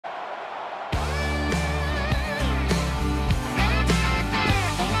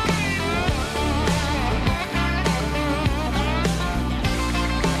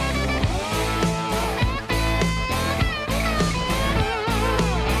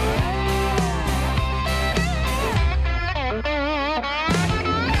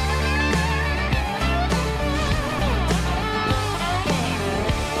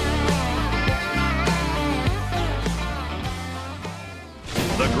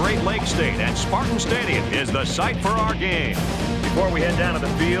Great Lakes State, and Spartan Stadium is the site for our game. Before we head down to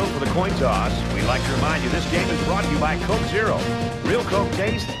the field for the coin toss, we'd like to remind you this game is brought to you by Coke Zero. Real Coke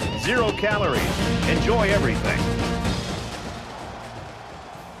taste, 0 calories. Enjoy everything.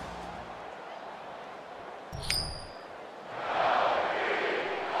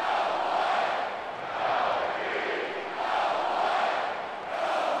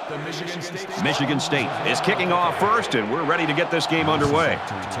 Michigan State is kicking off first, and we're ready to get this game underway.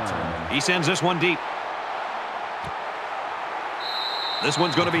 He sends this one deep. This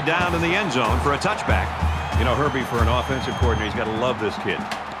one's going to be down in the end zone for a touchback. You know, Herbie, for an offensive coordinator, he's got to love this kid.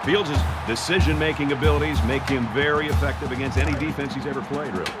 Fields' decision-making abilities make him very effective against any defense he's ever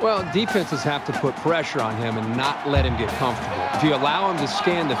played, really. Well, defenses have to put pressure on him and not let him get comfortable. If you allow him to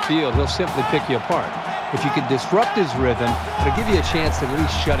scan the field, he'll simply pick you apart. If you can disrupt his rhythm, it'll give you a chance at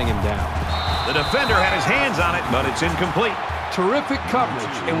least shutting him down. The defender had his hands on it, but it's incomplete. Terrific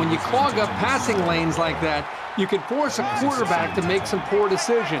coverage, and when you clog up passing lanes like that, you can force a quarterback to make some poor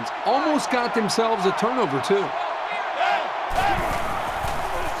decisions. Almost got themselves a turnover, too.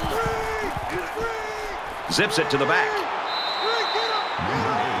 Zips it to the back.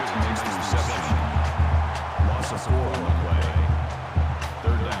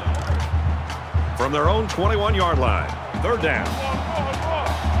 From their own 21-yard line, 3rd down.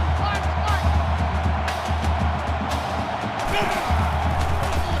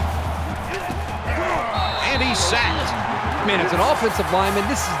 And he's sacked. Man, as an offensive lineman,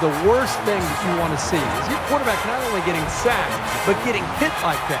 this is the worst thing that you want to see. Is your quarterback not only getting sacked, but getting hit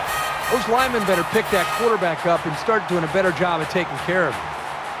like that. Those linemen better pick that quarterback up and start doing a better job of taking care of him.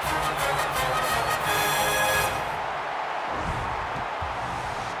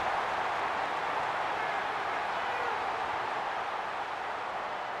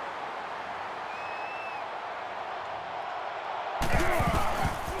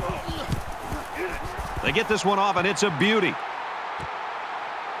 They get this one off, and it's a beauty.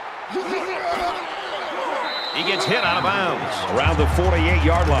 He gets hit out of bounds around the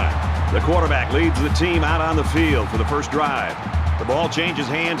 48-yard line. The quarterback leads the team out on the field for the first drive. The ball changes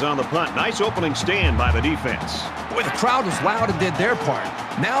hands on the punt. Nice opening stand by the defense. Boy, the crowd was loud and did their part.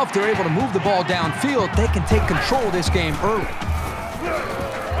 Now if they're able to move the ball downfield, they can take control of this game early.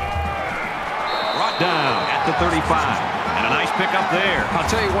 Brought down at the 35. And a nice pickup there. I'll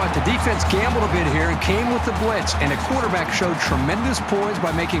tell you what, the defense gambled a bit here and came with the blitz, and the quarterback showed tremendous poise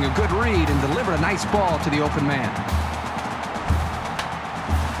by making a good read and delivered a nice ball to the open man.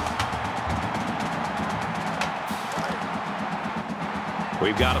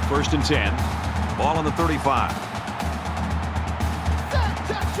 We've got a 1st and 10. Ball on the 35.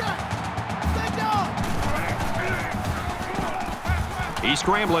 He's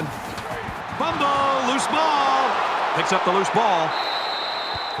scrambling. Fumble, loose ball. Picks up the loose ball.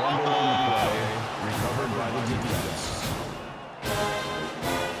 Fumble on the play, recovered by the defense.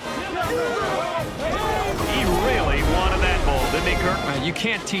 He really wanted that ball, didn't he, Kirk? You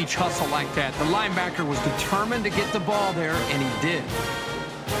can't teach hustle like that. The linebacker was determined to get the ball there, and he did.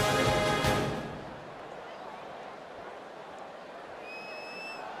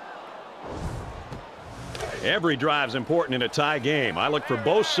 Every drive's important in a tie game. I look for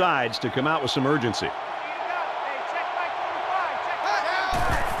both sides to come out with some urgency.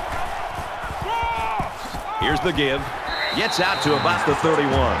 Here's the give. Gets out to about the 31.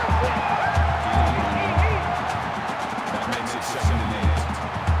 That makes it 2nd and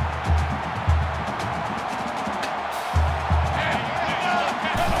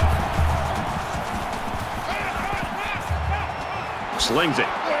 8. Slings it.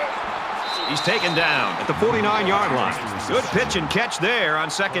 He's taken down at the 49-yard line. Good pitch and catch there on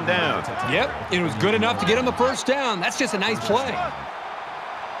 2nd down. Yep, it was good enough to get him the 1st down. That's just a nice play.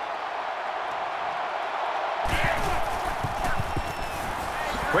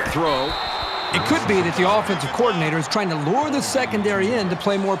 Quick throw. It could be that the offensive coordinator is trying to lure the secondary in to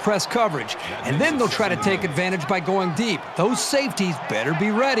play more press coverage, and then they'll try to take advantage by going deep. Those safeties better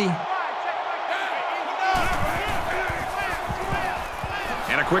be ready.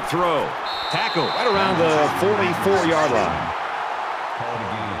 And a quick throw. Tackle right around the 44-yard line. Called a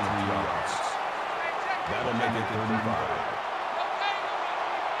gain of 3 yards. That'll make it 35.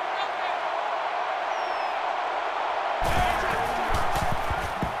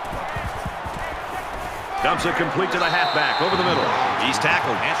 Dumps it complete to the halfback over the middle. He's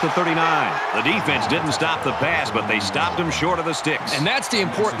tackled at the 39. The defense didn't stop the pass, but they stopped him short of the sticks. And that's the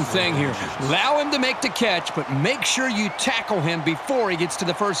important thing here. Allow him to make the catch, but make sure you tackle him before he gets to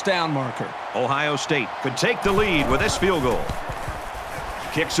the 1st down marker. Ohio State could take the lead with this field goal.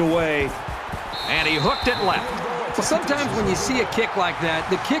 Kicks away, and he hooked it left. Well, sometimes when you see a kick like that,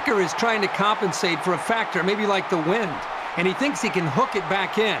 the kicker is trying to compensate for a factor, maybe like the wind, and he thinks he can hook it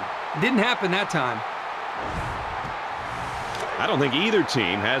back in. It didn't happen that time. I don't think either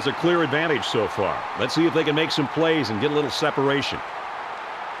team has a clear advantage so far. Let's see if they can make some plays and get a little separation.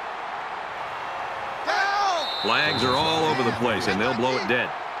 Flags are all over the place, and they'll blow it dead.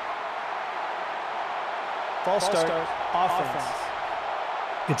 False start, offense.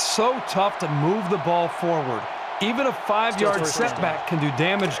 It's so tough to move the ball forward. Even a 5-yard setback can do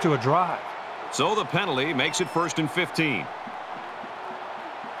damage to a drive. So the penalty makes it 1st and 15.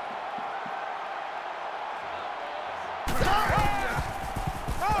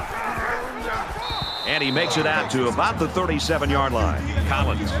 And he makes it out to about the 37-yard line.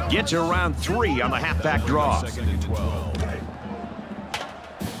 Collins gets around 3 on the halfback draw. 2nd and 12.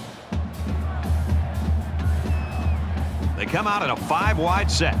 They come out in a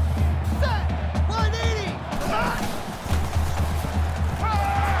 5-wide set.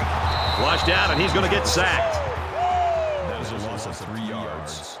 Flushed out, and he's going to get sacked. That was a loss of 3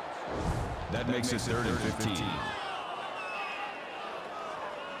 yards. That makes it 3rd and 15.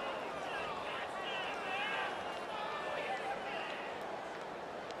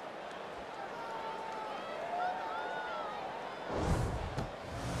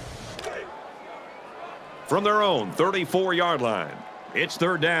 From their own 34-yard line, it's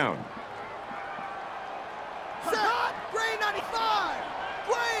 3rd down. Gray 95!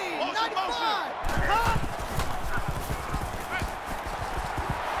 Gray 95!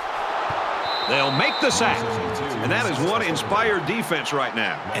 They'll make the sack. And that is one inspired defense right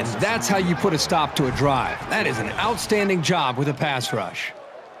now. And that's how you put a stop to a drive. That is an outstanding job with a pass rush.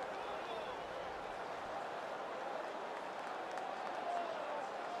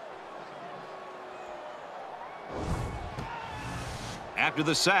 After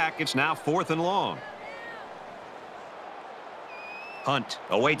the sack, it's now 4th and long. Hunt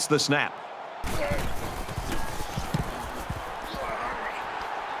awaits the snap.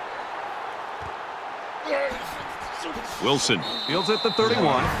 Wilson fields at the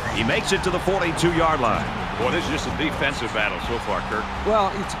 31. He makes it to the 42-yard line. Boy, this is just a defensive battle so far, Kirk.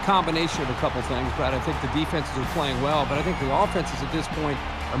 Well, it's a combination of a couple things, Brad. I think the defenses are playing well, but I think the offenses at this point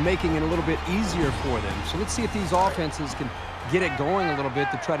are making it a little bit easier for them. So let's see if these offenses can get it going a little bit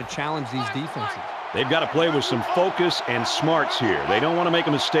to try to challenge these defenses. They've got to play with some focus and smarts here. They don't want to make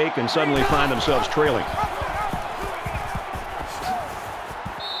a mistake and suddenly find themselves trailing.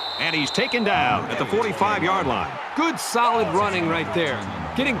 And he's taken down at the 45-yard line. Good, solid running right there.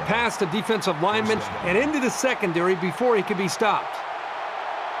 Getting past the defensive lineman and into the secondary before he could be stopped.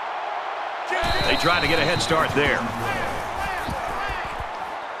 They try to get a head start there.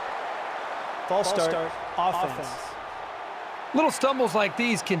 False start, offense. Little stumbles like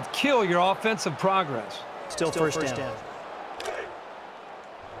these can kill your offensive progress. Still first down.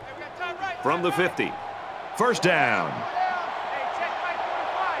 From the 50. 1st down.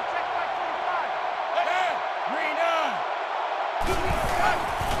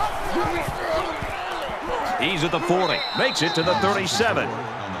 He's at the 40. Makes it to the 37.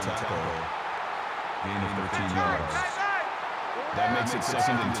 On the tackle. Gain of 13 yards. That makes it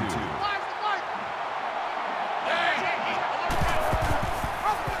 2nd and 2.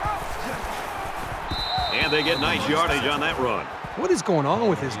 And they get nice yardage on that run. What is going on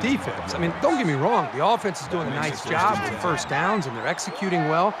with his defense? I mean, don't get me wrong. The offense is doing a nice job with 1st downs, and they're executing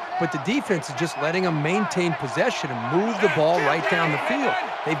well, but the defense is just letting them maintain possession and move the ball right down the field.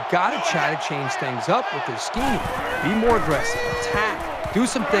 They've got to try to change things up with their scheme. Be more aggressive, attack, do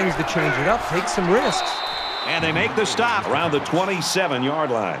some things to change it up, take some risks. And they make the stop around the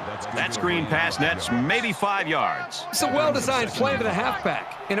 27-yard line. That screen pass nets maybe 5 yards. It's a well-designed play to the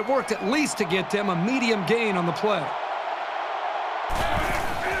halfback, and it worked at least to get them a medium gain on the play.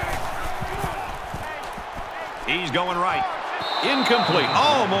 He's going right. Incomplete.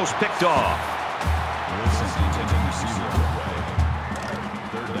 Almost picked off.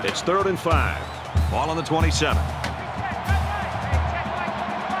 It's 3rd and 5. Ball on the 27.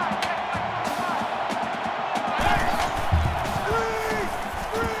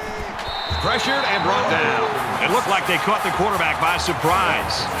 Pressured and brought down. It looked like they caught the quarterback by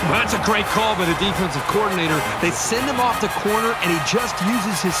surprise. That's a great call by the defensive coordinator. They send him off the corner, and he just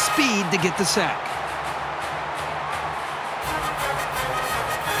uses his speed to get the sack.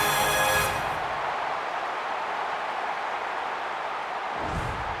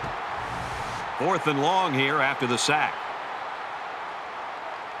 Fourth and long here after the sack.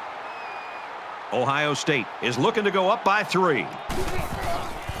 Ohio State is looking to go up by 3.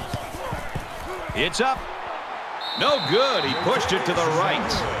 It's up. No good. He pushed it to the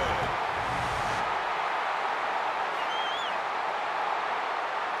right.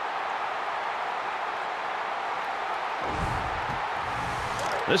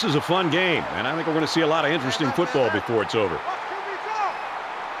 This is a fun game, and I think we're going to see a lot of interesting football before it's over.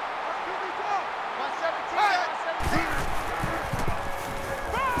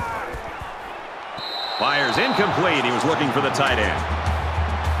 Fires incomplete. He was looking for the tight end.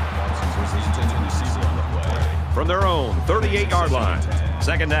 From their own 38-yard line.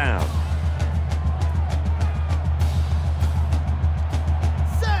 Second down.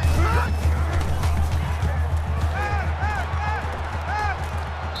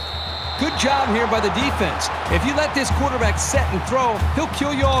 Good job here by the defense. If you let this quarterback set and throw, he'll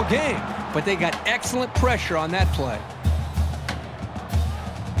kill you all game. But they got excellent pressure on that play.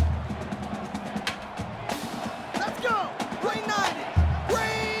 Let's go! Bring 90!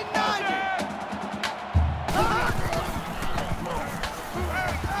 Bring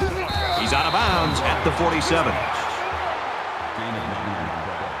 90! He's out of bounds at the 47.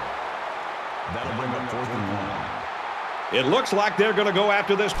 That'll bring up 4th and 1. It looks like they're going to go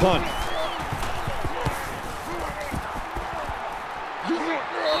after this punt.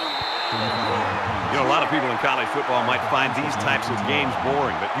 You know, a lot of people in college football might find these types of games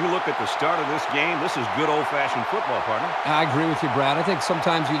boring, but you look at the start of this game, this is good old-fashioned football, partner. I agree with you, Brad. I think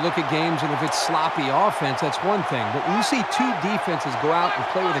sometimes you look at games, and if it's sloppy offense, that's one thing. But when you see two defenses go out and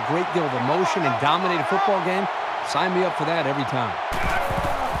play with a great deal of emotion and dominate a football game, sign me up for that every time.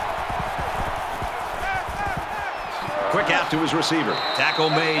 Quick out to his receiver.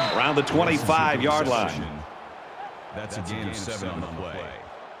 Tackle made around the 25-yard line. That's a gain of 7 on the play.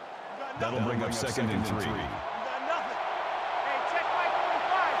 That'll bring up 2nd and 3.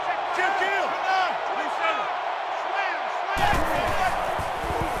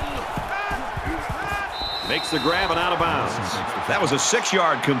 Makes the grab and out of bounds. That was a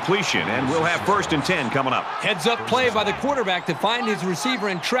 6-yard completion, and we'll have 1st and 10 coming up. Heads-up play by the quarterback to find his receiver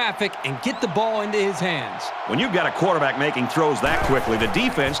in traffic and get the ball into his hands. When you've got a quarterback making throws that quickly, the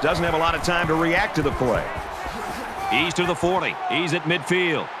defense doesn't have a lot of time to react to the play. He's to the 40. He's at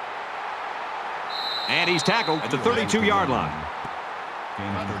midfield. And he's tackled at the 32-yard line.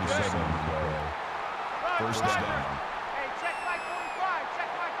 Gain of 37 on the play. 1st down. Hey, check my 45. Check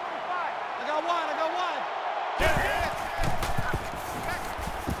my 45. I got one.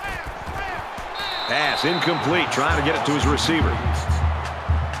 Pass incomplete, trying to get it to his receiver.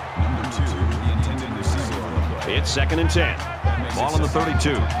 Number 2, the intended receiver on the play. It's 2nd and 10. Ball on the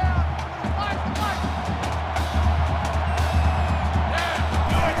 32.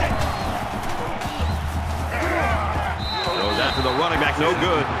 Goes out to the running back, no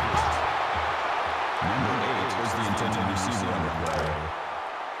good. Number 8 was the intended receiver on the play.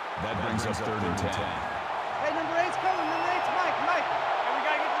 That brings us 3rd and 10. Hey, number 8's coming. Number 8's Mike. Hey, we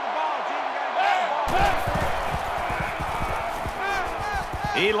got to get to the ball, G. We got to get to the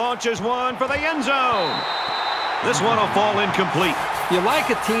ball. He launches one for the end zone. This one will fall incomplete. You like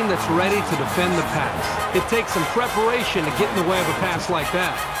a team that's ready to defend the pass. It takes some preparation to get in the way of a pass like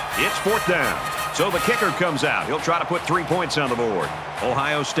that. It's 4th down. So the kicker comes out. He'll try to put 3 points on the board.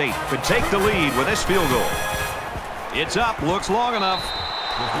 Ohio State could take the lead with this field goal. It's up, looks long enough.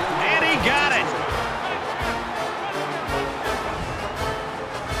 And he got it.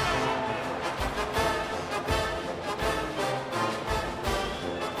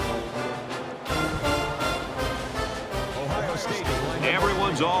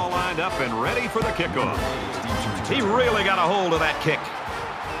 Everyone's all lined up and ready for the kickoff. He really got a hold of that kick.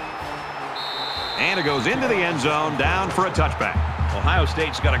 And it goes into the end zone, down for a touchback. Ohio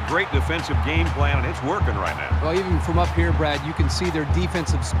State's got a great defensive game plan, and it's working right now. Well, even from up here, Brad, you can see their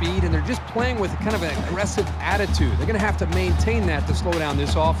defensive speed, and they're just playing with kind of an aggressive attitude. They're going to have to maintain that to slow down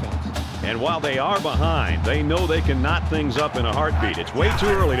this offense. And while they are behind, they know they can knot things up in a heartbeat. It's way too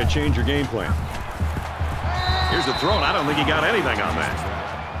early to change your game plan. Here's the throw, and I don't think he got anything on that.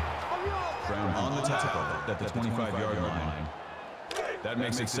 On the tackle at the 25-yard line. That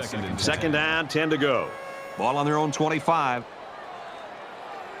makes it 2nd and 10. 2nd down, 10 to go. Ball on their own 25.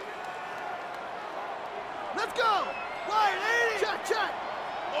 Let's go. Wide 80. Check.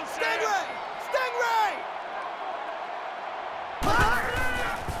 Stingray.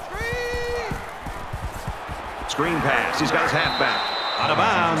 Screen pass. He's got his halfback. Out of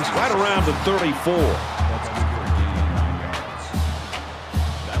bounds, right around the 34. That's good for a gain of 9 yards.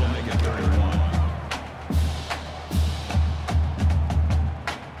 That'll make it 3rd and 1.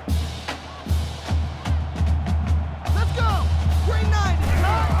 Let's go. Bring 90.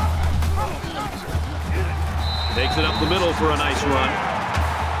 Takes it up the middle for a nice run.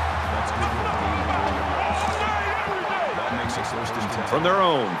 That's good for a gain of 4 yards. That makes it 1st and 10. From their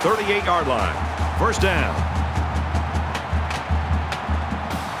own 38-yard line. 1st down.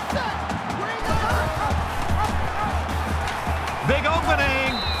 Big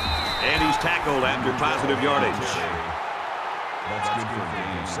opening. he's tackled after positive yardage. That's good for a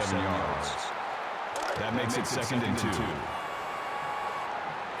gain of 7 yards. That makes it 2nd and 2.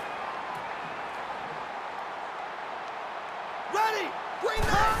 Ready! Bring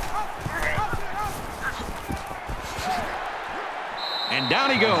that! And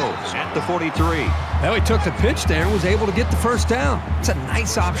down he goes at the 43. Well, he took the pitch there and was able to get the first down. It's a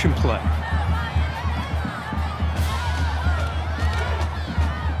nice option play.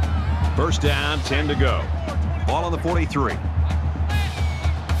 First down, 10 to go. Ball on the 43.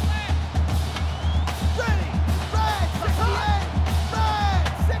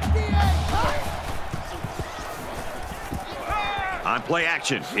 On play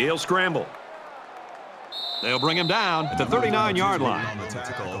action, he'll scramble. They'll bring him down at the 39-yard line. On the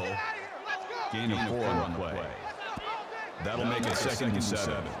tackle. Gain of 4 on the play. That'll make it 2nd and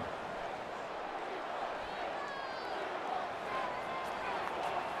 7.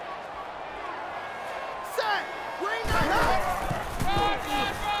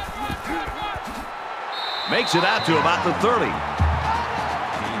 Makes it out to about the 30.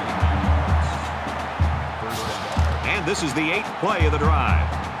 And this is the 8th play of the drive.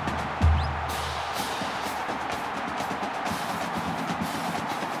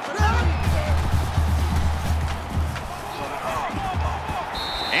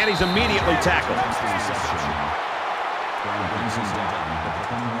 And he's immediately tackled.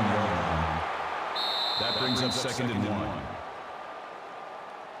 That brings up 2nd and 1.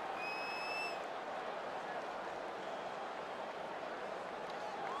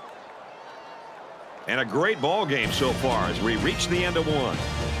 And a great ball game so far as we reach the end of one.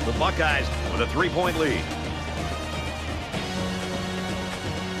 The Buckeyes with a 3-point lead.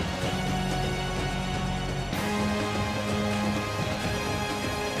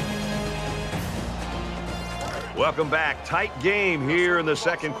 Welcome back. Tight game here in the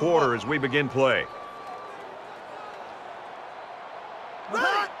second quarter as we begin play.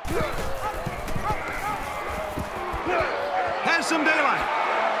 Has some daylight.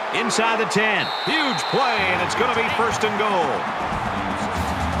 Inside the 10. Huge play, and it's going to be 1st and goal.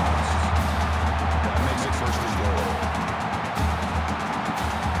 That makes it 1st and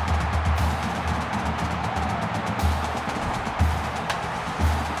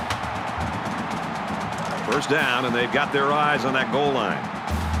goal. First down, and they've got their eyes on that goal line.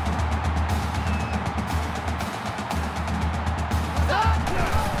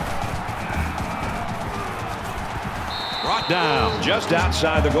 Brought down just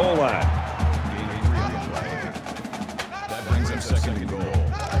outside the goal line. That brings up 2nd and goal.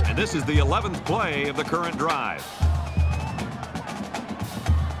 And this is the 11th play of the current drive.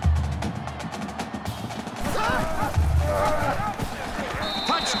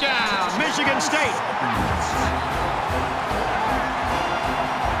 Touchdown, Michigan State.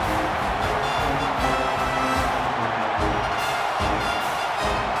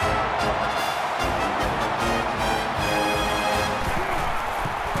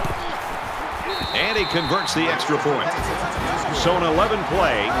 And he converts the extra point. So an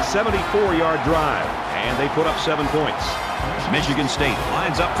 11-play, 74-yard drive. And they put up 7 points. Michigan State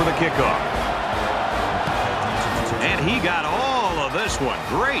lines up for the kickoff. And he got all of this one.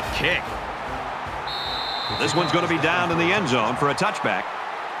 Great kick. This one's going to be down in the end zone for a touchback.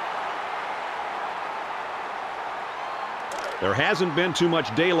 There hasn't been too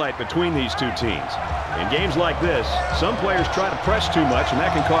much daylight between these two teams. In games like this, some players try to press too much, and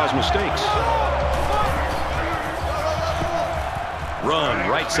that can cause mistakes. Run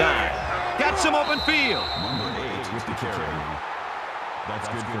right side. Got some open field. Number 8 with the carry. That's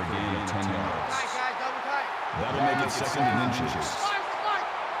good for a gain of 10 yards. That'll make it 2nd and inches.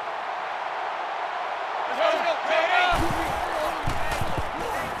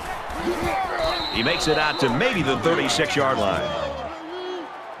 He makes it out to maybe the 36-yard line.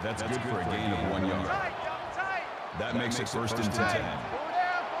 That's good for a gain of 1 yard. That makes it 1st and 10.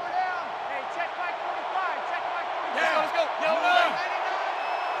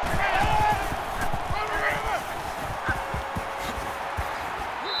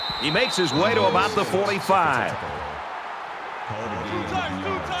 He makes his way to about the 45. Call it a gain of 1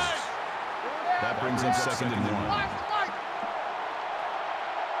 yard. That brings him 2nd and 1.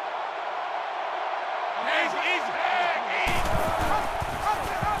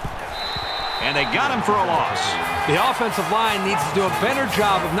 And they got him for a loss. The offensive line needs to do a better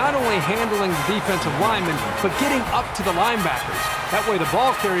job of not only handling the defensive linemen, but getting up to the linebackers. That way the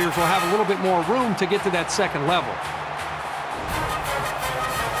ball carriers will have a little bit more room to get to that second level.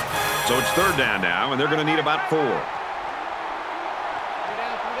 So it's 3rd down now, and they're going to need about 4.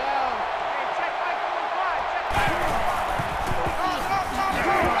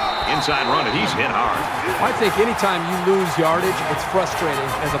 inside run, and he's hit hard. I think anytime you lose yardage, it's frustrating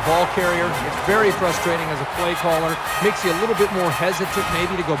as a ball carrier. It's very frustrating as a play caller. Makes you a little bit more hesitant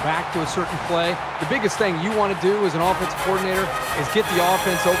maybe to go back to a certain play. The biggest thing you want to do as an offensive coordinator is get the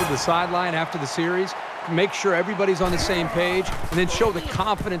offense over the sideline after the series, make sure everybody's on the same page, and then show the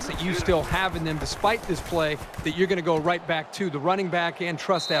confidence that you still have in them despite this play, that you're going to go right back to the running back and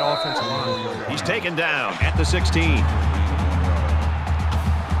trust that offensive line. He's taken down at the 16.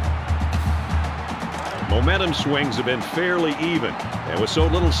 Momentum swings have been fairly even, and with so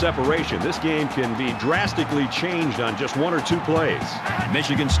little separation, this game can be drastically changed on just 1 or 2 plays.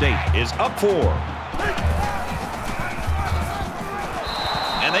 Michigan State is up 4.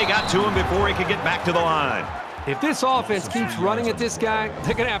 And they got to him before he could get back to the line. If this offense keeps running at this guy,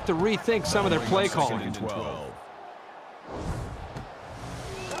 they're going to have to rethink some of their play calling.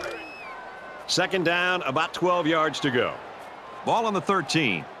 Second down, about 12 yards to go. Ball on the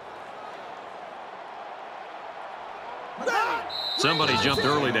 13. Somebody jumped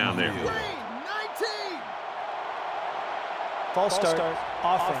early down there. False start.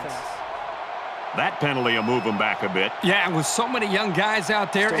 Offense. That penalty will move them back a bit. Yeah, with so many young guys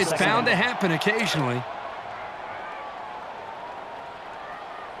out there, it's bound to happen occasionally.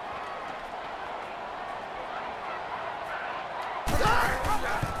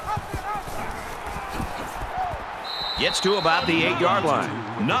 Gets to about the 8-yard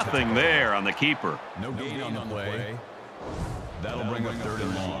line. Nothing there on the keeper. No gain on the play. That'll bring up 3rd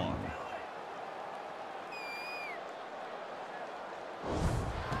and long.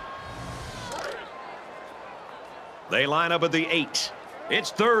 They line up at the 8.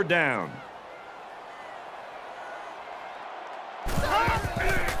 It's 3rd down.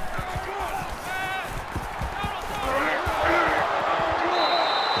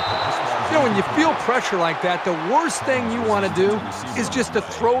 You know, when you feel pressure like that, the worst thing you want to do is just to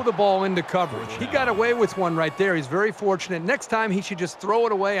throw the ball into coverage. He got away with one right there. He's very fortunate. Next time, he should just throw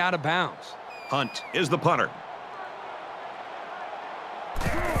it away out of bounds. Hunt is the punter.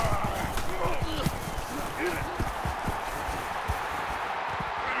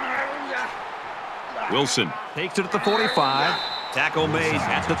 Wilson takes it at the 45. Tackle made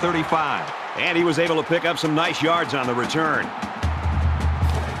at the 35. And he was able to pick up some nice yards on the return.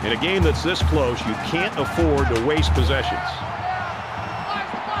 In a game that's this close, you can't afford to waste possessions.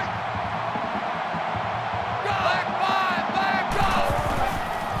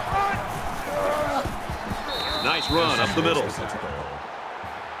 Nice run up the middle.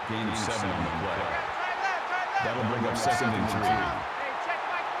 Gain of 7 on the play. That'll bring up 2nd and 3.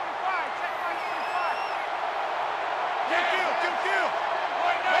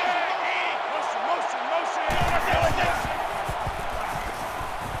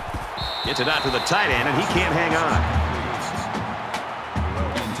 Gets it out to the tight end, and he can't hang on.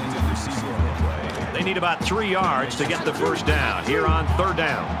 They need about 3 yards to get the first down here on 3rd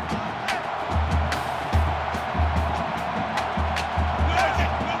down.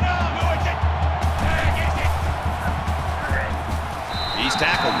 He's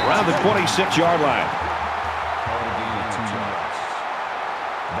tackled around the 26-yard line.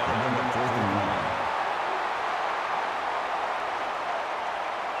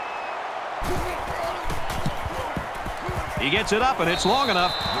 He gets it up, and it's long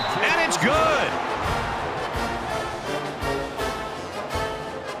enough, and it's good.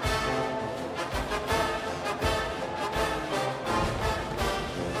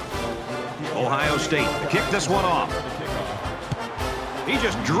 Ohio State to kick this one off. He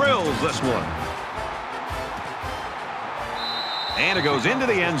just drills this one. And it goes into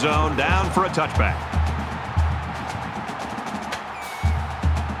the end zone, down for a touchback.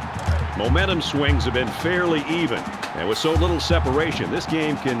 Momentum swings have been fairly even. And with so little separation, this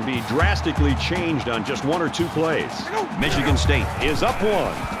game can be drastically changed on just 1 or 2 plays. Michigan State is up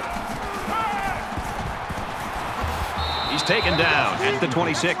 1. He's taken down at the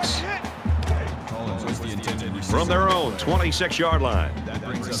 26. From their own 26-yard line.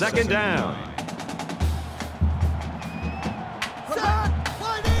 2nd down.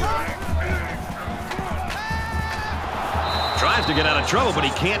 Tries to get out of trouble, but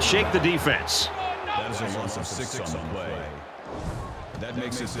he can't shake the defense. That is a loss of 6 on the play. That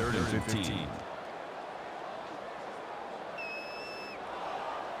makes it 3rd and 15.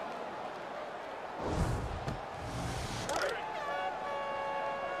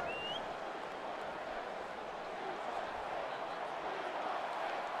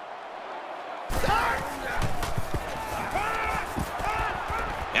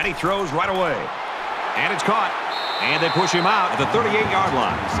 And he throws right away. And it's caught. And they push him out at the 38-yard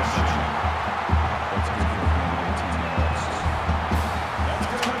line.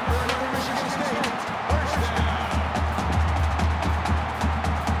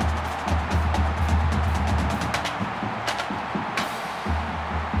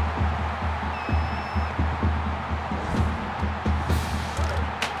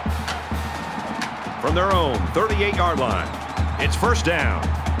 from their own 38-yard line. It's first down.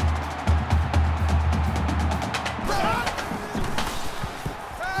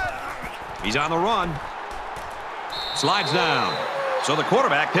 He's on the run. Slides down. So the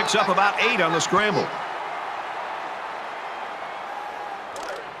quarterback picks up about 8 on the scramble.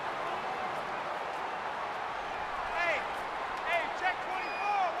 Hey, check 24.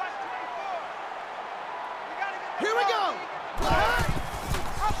 Watch 24. Here we go.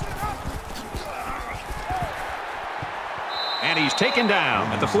 And he's taken down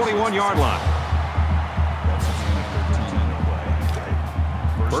at the 41-yard line.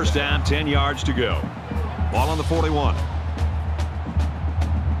 First down, 10 yards to go. Ball on the 41.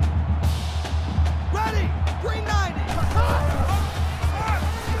 Ready. 390.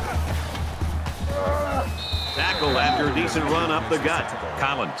 Tackled after a decent run up the gut.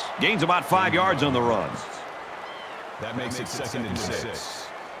 Collins gains about 5 yards on the run. That makes it 2nd and 6.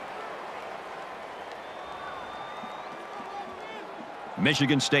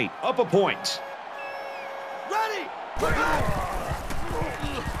 Michigan State up a point. Ready.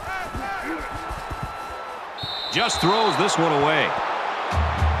 Just throws this one away.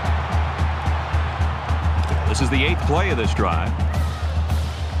 This is the 8th play of this drive.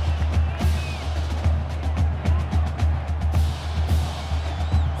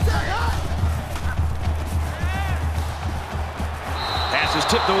 Pass is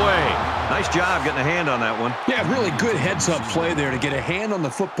tipped away. Nice job getting a hand on that one. Yeah, really good heads-up play there to get a hand on the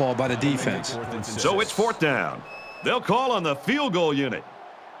football by the defense. So it's 4th down. They'll call on the field goal unit.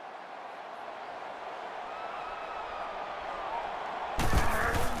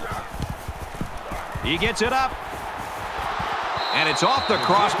 He gets it up. And it's off the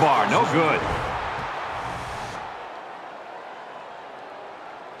crossbar. No good.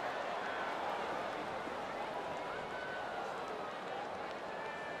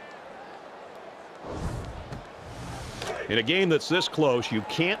 In a game that's this close, you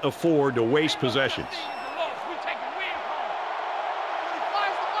can't afford to waste possessions.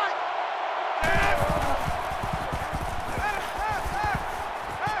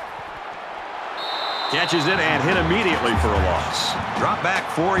 Catches it and hit immediately for a loss. Drop back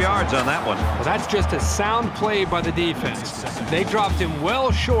 4 yards on that one. Well, that's just a sound play by the defense. They dropped him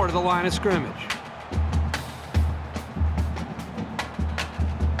well short of the line of scrimmage.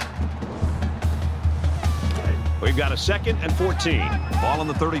 We've got a 2nd and 14. Ball on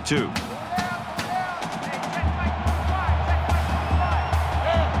the 32.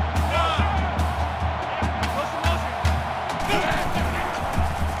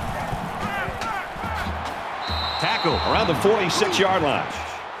 Tackle around the 46-yard line.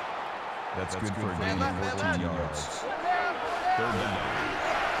 That's good for a gain of 14 yards. 3rd down.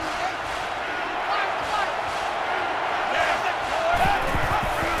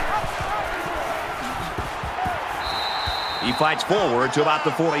 He fights forward to about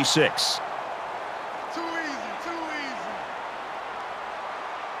the 46. Too easy.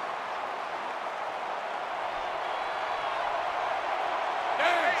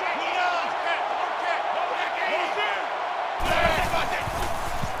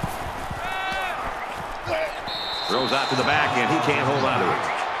 Throws out to the back, and he can't hold on to it.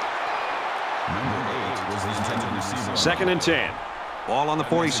 Number 8 was the intended receiver. 2nd and 10. Ball on the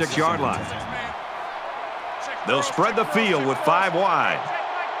 46-yard line. They'll spread the field with 5 wide.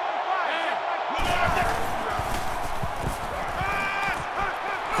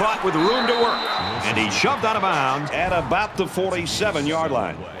 Caught with room to work. And he's shoved out of bounds at about the 47-yard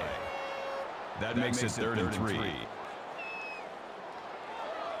line. That makes it 3rd and 3.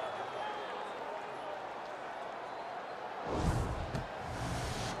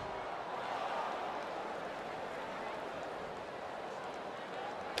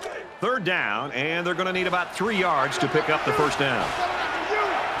 Third down, and they're going to need about 3 yards to pick up the first down.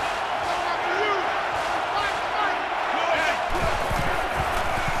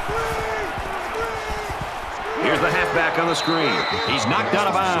 Here's the halfback on the screen. He's knocked out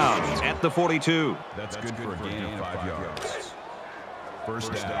of bounds at the 42. That's good for a gain of 5 yards.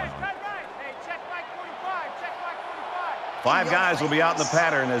 First down. 5 guys will be out in the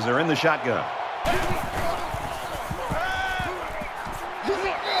pattern as they're in the shotgun.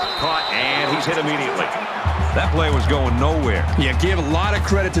 Caught, and he's hit immediately. That play was going nowhere. Yeah, gave a lot of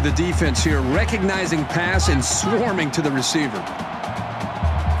credit to the defense here, recognizing pass and swarming to the receiver.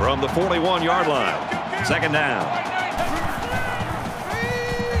 From the 41-yard line, 2nd down.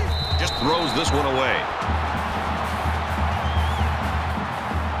 Just throws this one away.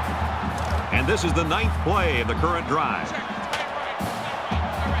 And this is the 9th play of the current drive.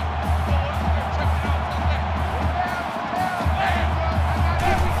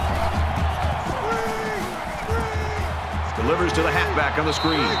 halfback on the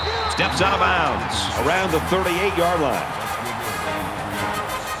screen. Steps out of bounds around the 38-yard line.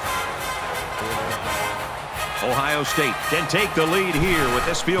 Ohio State can take the lead here with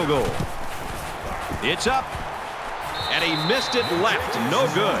this field goal. It's up, and he missed it left. No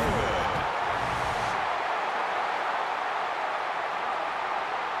good.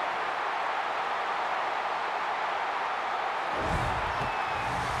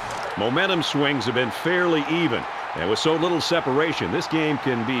 Momentum swings have been fairly even. And with so little separation, this game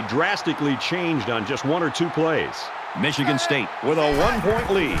can be drastically changed on just 1 or 2 plays. Michigan State with a 1-point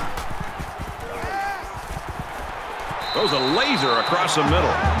lead. Throws a laser across the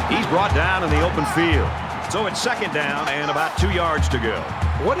middle. He's brought down in the open field. So it's 2nd down and about 2 yards to go.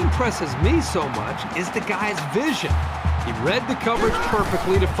 What impresses me so much is the guy's vision. He read the coverage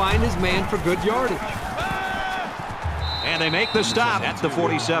perfectly to find his man for good yardage. And they make the stop at the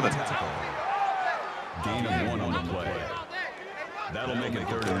 47. Gain of 1 on the play. That'll make it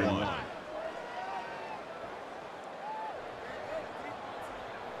 3rd and 1.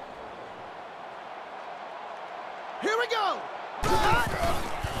 Here we go.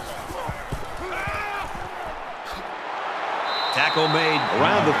 Tackle made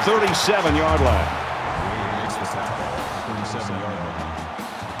around the 37-yard line. Makes the tackle. 37-yard line.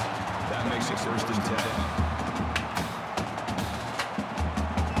 That makes it 1st and 10.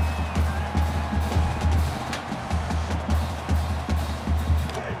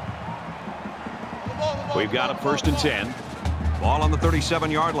 We've got a 1st and 10. Ball on the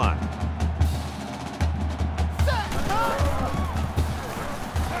 37-yard line.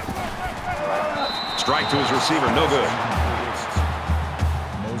 Strike to his receiver, no good.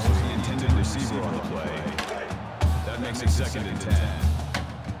 Moses, the intended receiver on the play. That makes it 2nd and 10.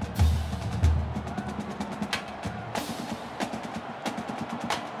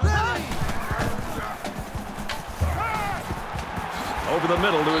 Over the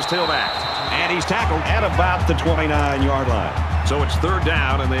middle to his tailback. And he's tackled at about the 29-yard line. So it's 3rd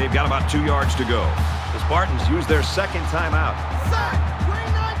down, and they've got about 2 yards to go. The Spartans use their 2nd timeout.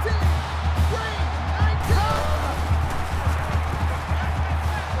 Green 19. Green 19.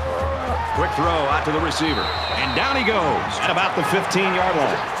 Quick throw out to the receiver. And down he goes at about the 15-yard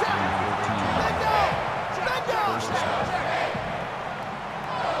line.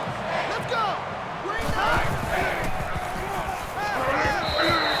 Let's go. Green 9.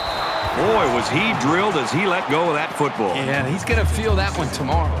 Boy, was he drilled as he let go of that football. Yeah, he's going to feel that one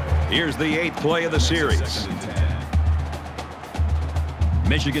tomorrow. Here's the 8th play of the series.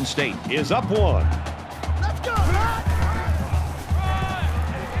 Michigan State is up 1. Let's go.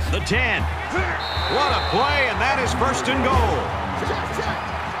 The 10. What a play, and that is 1st and goal. Check, check.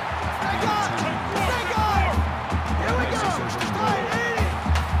 Stay on. Stay on. Here we go. Slide 80.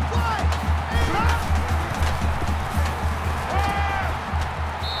 Slide 80.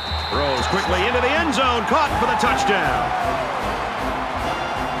 Throws quickly into the end zone, caught for the touchdown.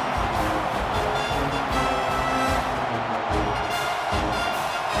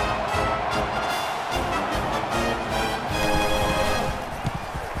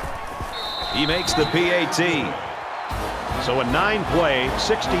 He makes the PAT. So a 9-play,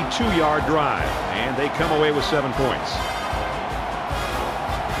 62-yard drive, and they come away with 7 points.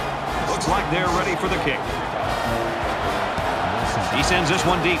 Looks like they're ready for the kick. He sends this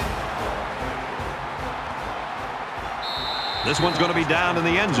one deep. This one's going to be down in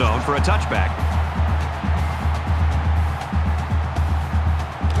the end zone for a touchback.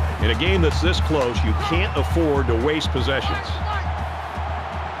 In a game that's this close, you can't afford to waste possessions.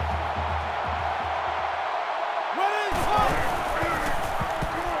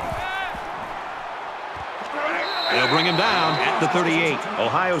 They'll bring him down at the 38.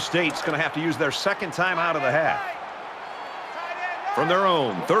 Ohio State's going to have to use their 2nd timeout of the half. From their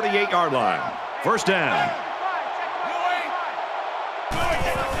own 38-yard line. 1st down.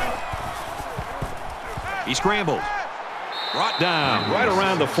 He scrambles. Brought down right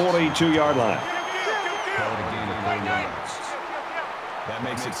around the 42-yard line. That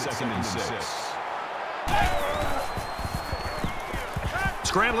makes it 2nd and 6.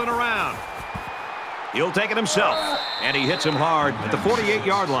 Scrambling around. He'll take it himself, and he hits him hard at the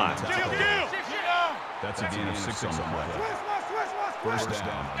 48-yard line. That's a gain of 6 on the play. 1st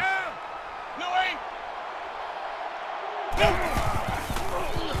down.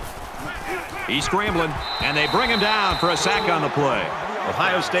 He's scrambling, and they bring him down for a sack on the play.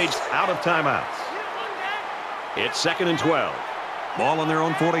 Ohio State's out of timeouts. It's 2nd and 12. Ball on their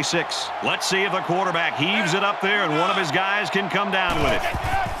own 46. Let's see if the quarterback heaves it up there and one of his guys can come down with it.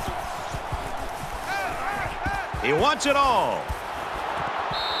 He wants it all.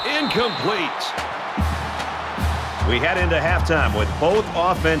 Incomplete. We head into halftime with both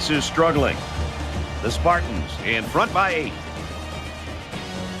offenses struggling. The Spartans in front by 8.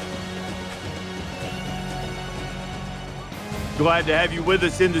 Glad to have you with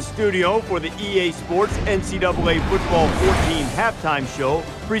us in the studio for the EA Sports NCAA Football 14 halftime show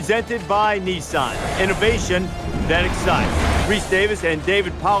presented by Nissan. Innovation that excites. Reese Davis and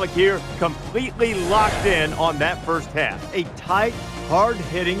David Pollack here, completely locked in on that first half. A tight,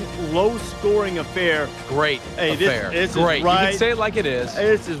 hard-hitting, low-scoring affair. Great affair. This Great. Is right, you can say it like it is.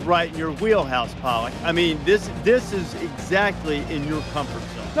 This is right in your wheelhouse, Pollack. I mean, this is exactly in your comfort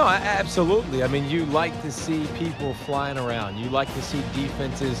zone. No, absolutely. I mean, you like to see people flying around. You like to see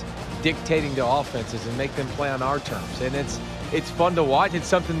defenses dictating to offenses and make them play on our terms. And it's fun to watch. It's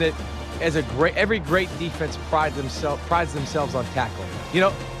something that every great defense prides themselves on tackling. You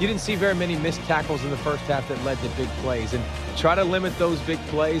know, you didn't see very many missed tackles in the first half that led to big plays, and try to limit those big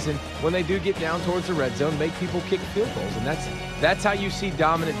plays, and when they do get down towards the red zone, make people kick field goals. And that's how you see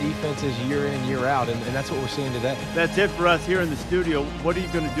dominant defenses year in and year out, and that's what we're seeing today. That's it for us here in the studio. What are you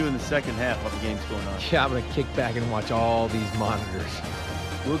going to do in the second half while the game's going on? Yeah, I'm going to kick back and watch all these monitors.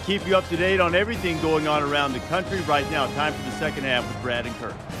 We'll keep you up to date on everything going on around the country right now. Time for the second half with Brad and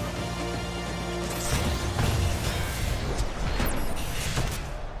Kirk.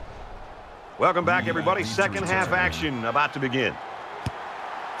 Welcome back, everybody. Second half action about to begin.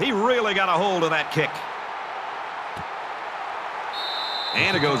 He really got a hold of that kick.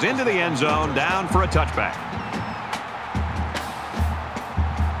 And it goes into the end zone, down for a touchback.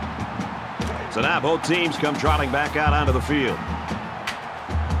 So now both teams come trotting back out onto the field.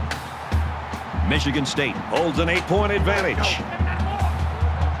 Michigan State holds an 8-point advantage.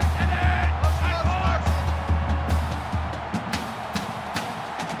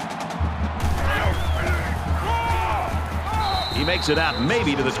 He makes it out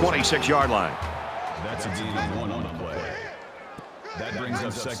maybe to the 26-yard line. That's a gain of 1 on the play. That brings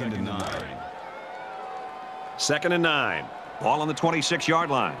up 2nd and 9. 2nd and 9. Ball on the 26-yard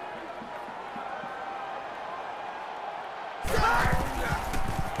line.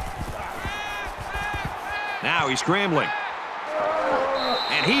 Now he's scrambling.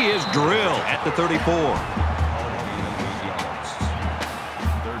 And he is drilled at the 34.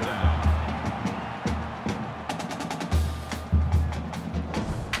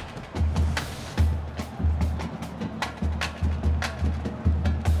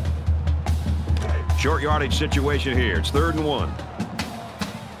 Short yardage situation here. It's 3rd and 1.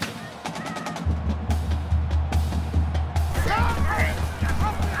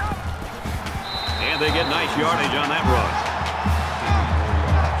 And they get nice yardage on that run.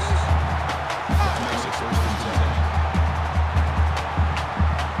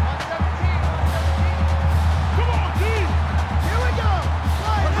 Come on, team! Here we go!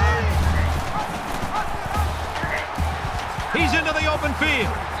 He's into the open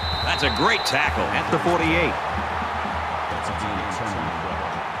field. That's a great tackle at the 48.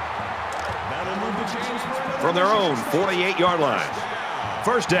 From their own 48-yard line.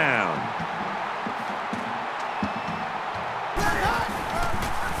 First down.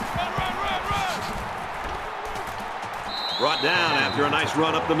 Brought down after a nice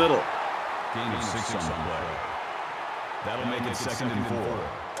run up the middle. Gain of 6 on the play. That'll make it 2nd and 4.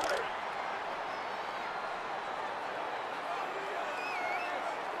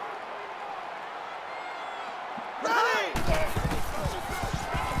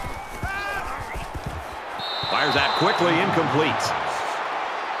 Fires out quickly, incomplete.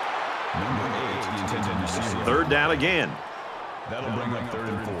 Number 8, the intended receiver. 3rd down again. That'll bring up 3rd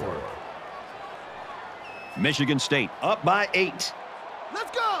and 4. Michigan State up by 8.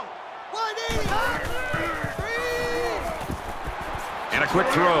 Let's go! 180! And a quick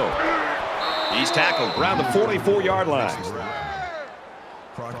throw. He's tackled around the 44-yard line.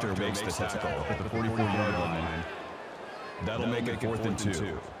 Proctor makes the tackle at the 44-yard line. That'll make it 4th and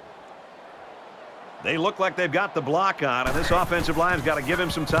 2. They look like they've got the block on, and this offensive line's got to give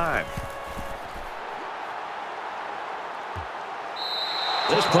him some time.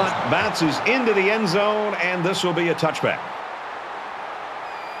 This punt bounces into the end zone, and this will be a touchback.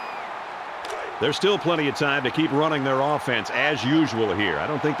 There's still plenty of time to keep running their offense as usual here. I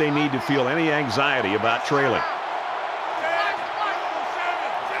don't think they need to feel any anxiety about trailing.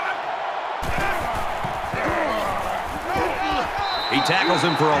 He tackles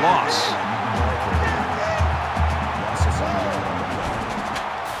him for a loss.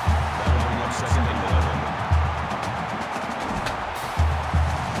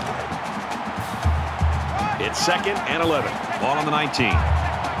 It's 2nd and 11. Ball on the 19.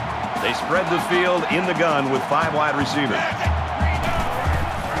 They spread the field in the gun with 5 wide receivers.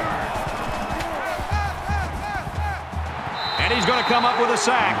 And he's going to come up with a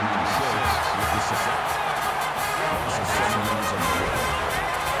sack.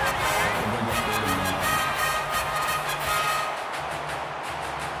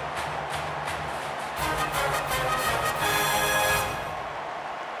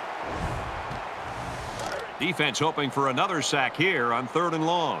 Defense hoping for another sack here on 3rd and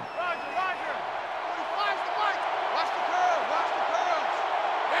long. Roger. Watch the mark. Watch the curve. Watch the curves.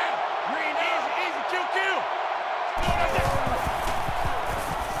 Yeah. Green, easy. QQ.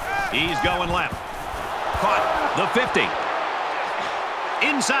 He's going left. Caught the 50.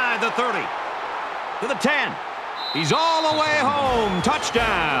 Inside the 30. To the 10. He's all the way home.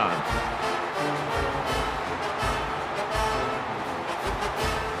 Touchdown.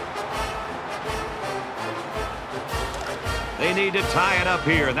 They need to tie it up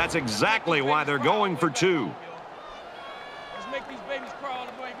here, and that's exactly why they're going for 2. Let's make these babies crawl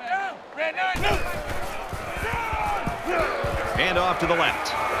the way back. Hand off to the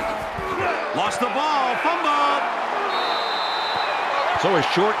left. Lost the ball. Fumble. So a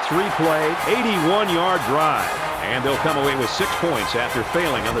short 3-play, 81-yard drive. And they'll come away with 6 points after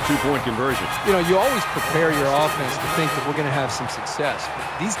failing on the 2-point conversion. You know, you always prepare your offense to think that we're going to have some success. But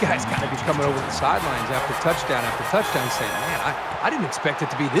these guys got to be coming over the sidelines after touchdown saying, man, I didn't expect it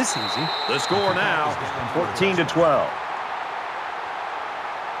to be this easy. The score now, 14-12.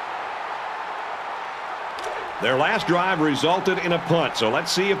 Their last drive resulted in a punt, so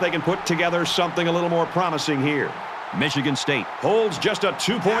let's see if they can put together something a little more promising here. Michigan State holds just a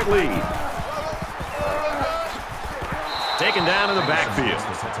 2-point lead. Taken down in the backfield.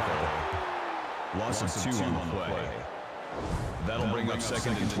 Loss of 2 on the play. That'll bring up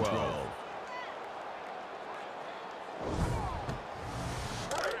 2nd and 12.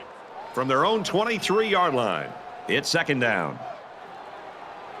 From their own 23-yard line, it's 2nd down.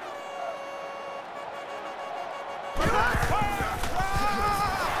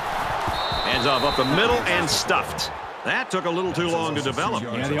 Hands off up the middle and stuffed. That took a little too long to develop.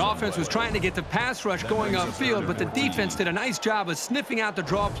 Yeah, the offense was trying to get the pass rush going upfield, but the defense did a nice job of sniffing out the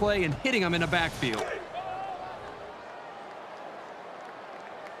draw play and hitting them in the backfield.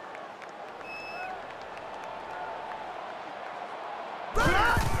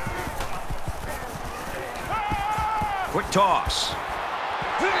 Quick toss.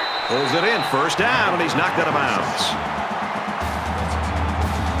 Pulls it in, 1st down, and he's knocked out of bounds.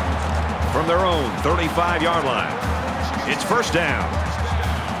 From their own 35-yard line, it's 1st down.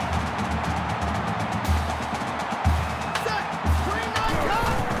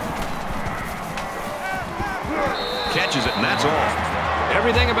 Catches it, and that's all.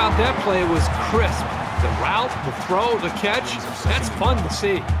 Everything about that play was crisp. The route, the throw, the catch, that's fun to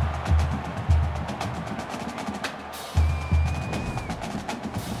see.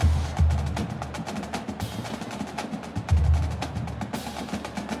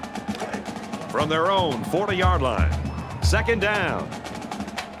 From their own 40-yard line, 2nd down.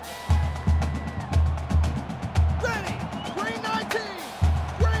 Ready. Green 19.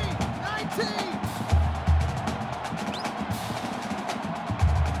 Green 19.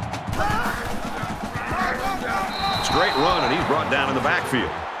 Straight run, and he's brought down in the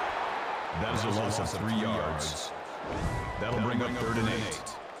backfield. That is a loss of 3 yards. That'll bring up 3rd and 8.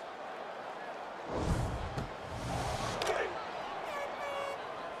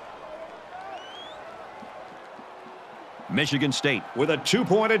 Michigan State with a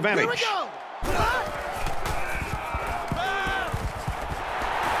 2-point advantage. Here we go.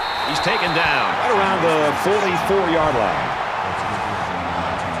 He's taken down right around the 44-yard line.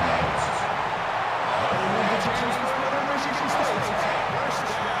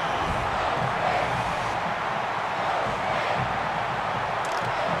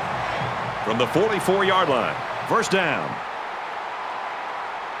 From the 44-yard line, 1st down.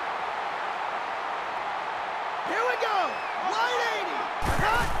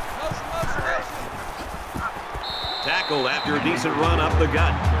 Tackled after a decent run up the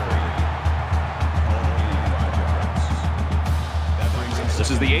gut. This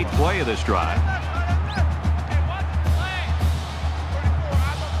is the 8th play of this drive.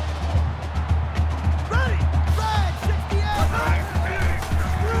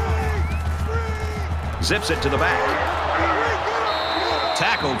 Zips it to the back.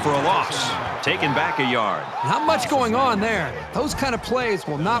 Tackled for a loss. Taken back a yard. Not much going on there. Those kind of plays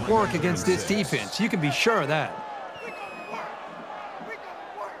will not work against this defense. You can be sure of that.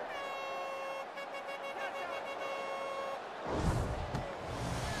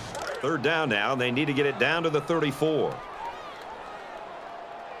 3rd down now. They need to get it down to the 34.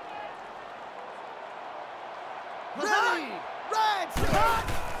 Ready. Red.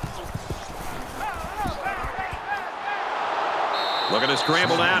 Looking to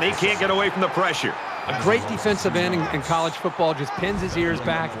scramble down. He can't get away from the pressure. A great defensive end in college football, just pins his ears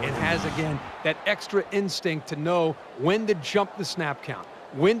back and has, again, that extra instinct to know when to jump the snap count,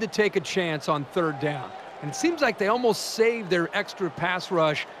 when to take a chance on third down. And it seems like they almost save their extra pass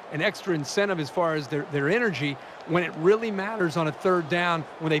rush and extra incentive as far as their energy when it really matters on a third down,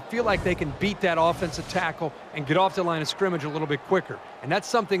 when they feel like they can beat that offensive tackle and get off the line of scrimmage a little bit quicker. And that's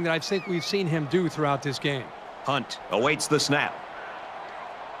something that I think we've seen him do throughout this game. Hunt awaits the snap.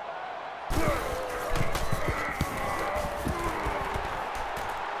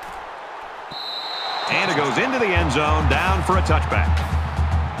 And it goes into the end zone, down for a touchback.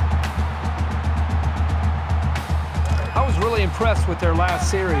 I was really impressed with their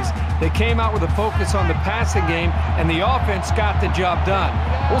last series. They came out with a focus on the passing game, and the offense got the job done.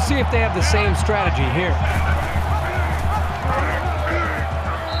 We'll see if they have the same strategy here.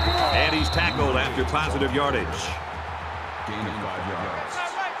 And he's tackled after positive yardage. Gain of 5 yards.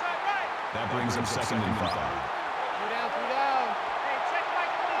 That brings him 2nd and 5.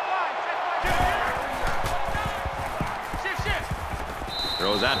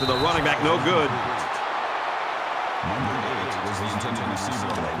 Throws out to the running back, no good. Number 8 was the intended receiver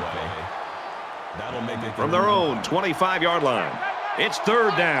on that way. That'll make it From their own 25-yard line. It's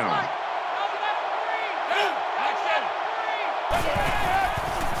third down.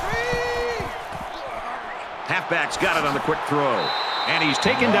 Halfback's got it on the quick throw. And he's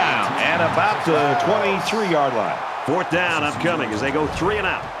taken down at about the 23-yard line. Fourth down upcoming as they go 3 and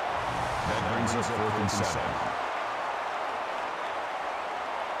out. That brings us 4th and 7.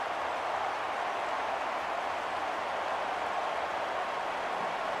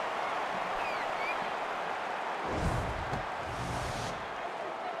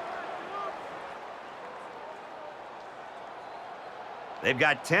 They've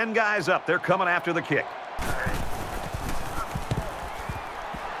got 10 guys up. They're coming after the kick.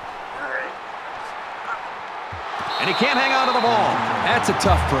 And he can't hang on to the ball. That's a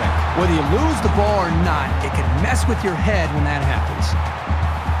tough break. Whether you lose the ball or not, it can mess with your head when that happens.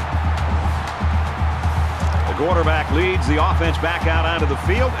 The quarterback leads the offense back out onto the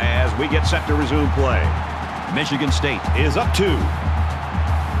field as we get set to resume play. Michigan State is up 2.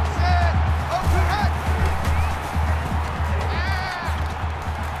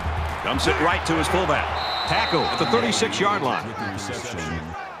 Comes it right to his fullback. Tackle at the 36-yard line. With the reception,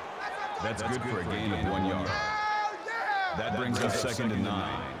 that's good for a gain of 1 yard. That brings us 2nd and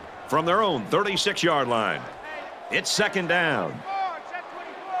 9. From their own 36-yard line. It's 2nd down.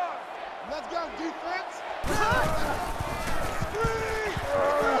 Let's go, defense.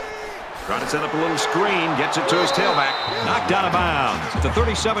 Trying to set up a little screen. Gets it to his tailback. Knocked out of bounds at the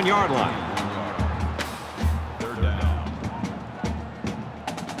 37-yard line.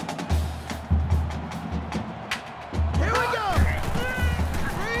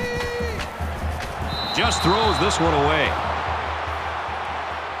 Just throws this one away.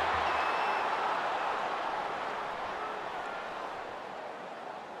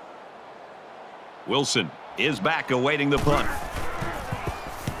 Wilson is back awaiting the punt.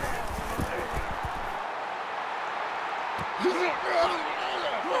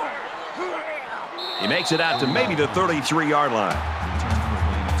 He makes it out to maybe the 33-yard line.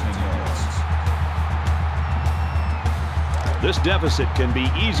 This deficit can be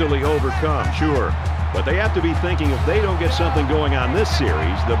easily overcome, sure. But they have to be thinking if they don't get something going on this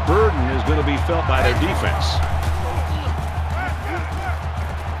series, the burden is going to be felt by their defense.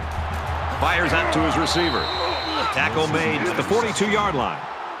 Fires out to his receiver. Tackle made at the 42-yard line.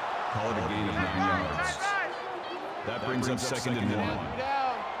 Call it a gain of 9 yards. That brings up 2nd and 1.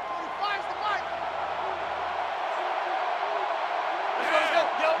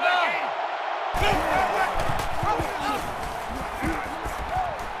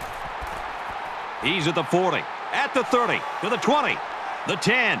 He's at the 40, at the 30, to the 20, the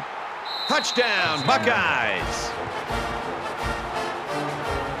 10. Touchdown, Buckeyes.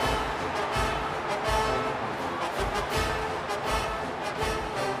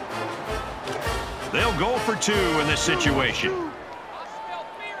 They'll go for 2 in this situation.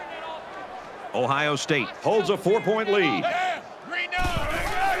 Ohio State holds a 4-point lead.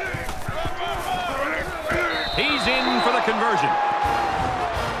 He's in for the conversion.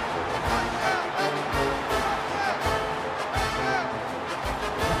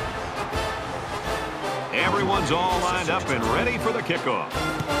 Everyone's all lined up and ready for the kickoff.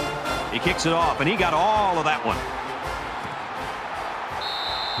 He kicks it off, and he got all of that one.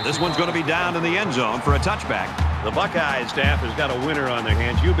 This one's going to be down in the end zone for a touchback. The Buckeye staff has got a winner on their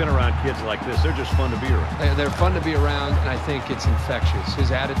hands. You've been around kids like this. They're just fun to be around. They're fun to be around, and I think it's infectious.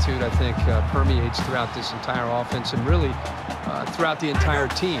 His attitude, I think, permeates throughout this entire offense and really throughout the entire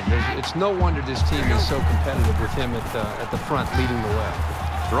team. It's no wonder this team is so competitive with him at the front leading the way.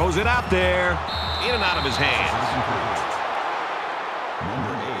 Throws it out there. In and out of his hands.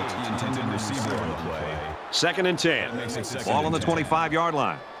 Number 8, the intended receiver on the play. 2nd and 10. Ball on the 25-yard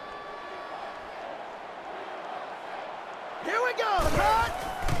line. Here we go, Todd.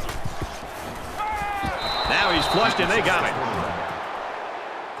 Now he's flushed and they got it.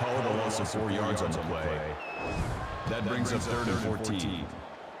 Call it a loss of 4 yards on the play. That brings up 3rd and 14.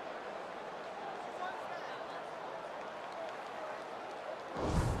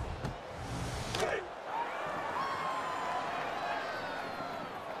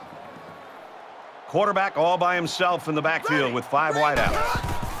 Quarterback all by himself in the backfield with 5 wideouts.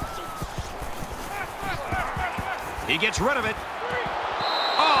 He gets rid of it.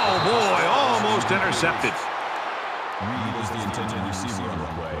 Oh, boy, almost intercepted. Reed is the intended receiver on the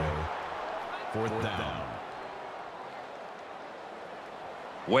play. 4th down.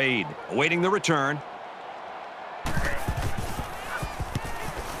 Wade awaiting the return.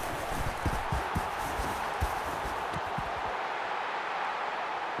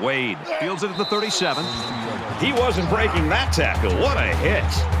 Wade fields it at the 37. He wasn't breaking that tackle. What a hit.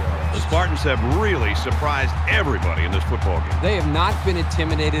 The Spartans have really surprised everybody in this football game. They have not been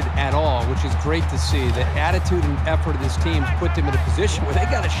intimidated at all, which is great to see. The attitude and effort of this team put them in a position where they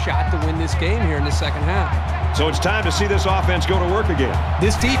got a shot to win this game here in the second half. So it's time to see this offense go to work again.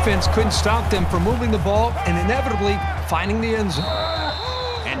 This defense couldn't stop them from moving the ball and inevitably finding the end zone.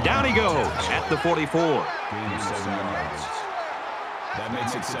 And down he goes at the 44. Gain of 7 yards. That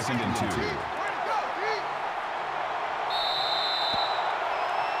makes it 2nd and 2.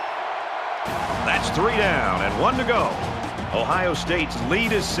 That's 3 down and 1 to go. Ohio State's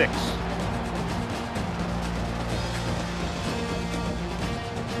lead is 6.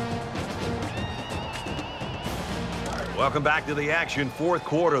 Welcome back to the action. 4th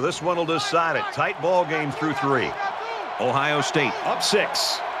quarter. This one will decide it. Tight ball game through 3. Ohio State up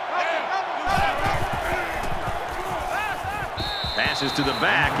 6. Passes to the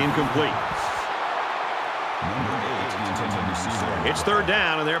back, incomplete. Number 8, the intended receiver. It's 3rd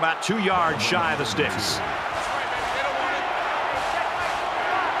down, and they're about 2 yards shy of the sticks.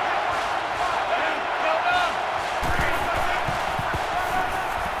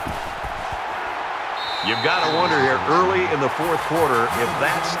 You've got to wonder here early in the 4th quarter if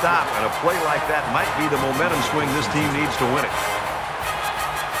that stop and a play like that might be the momentum swing this team needs to win it.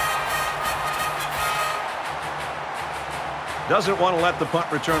 Doesn't want to let the punt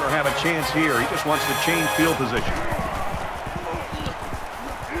returner have a chance here. He just wants to change field position.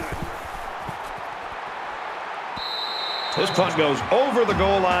 This punt goes over the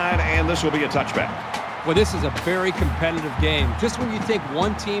goal line, and this will be a touchback. Well, this is a very competitive game. Just when you think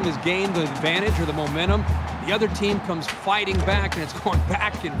one team has gained the advantage or the momentum, the other team comes fighting back, and it's going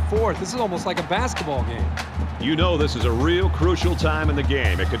back and forth. This is almost like a basketball game. You know this is a real crucial time in the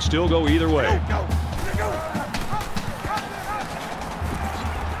game. It could still go either way.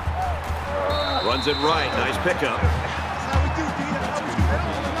 Runs it right. Nice pickup.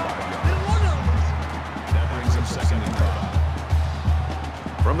 That brings him 2nd and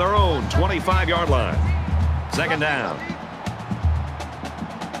 5. From their own 25-yard line. 2nd down.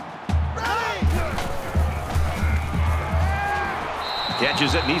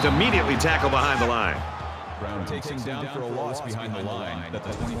 Catches it, and he's immediately tackled behind the line. Brown takes him down for a loss behind the line at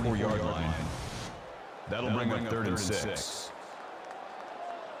the 24-yard line. That'll bring up 3rd and 6.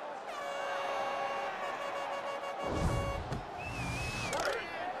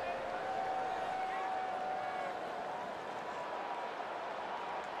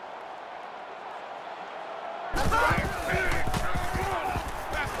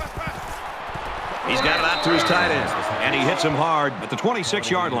 He's got it out to his tight end, and he hits him hard at the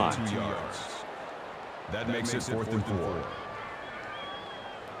 26-yard line. 2 yards. That makes it 4th and 4.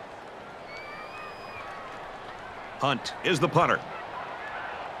 Hunt is the punter.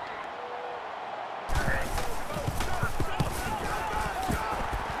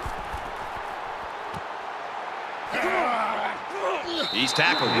 He's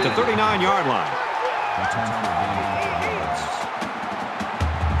tackled at the 39-yard line.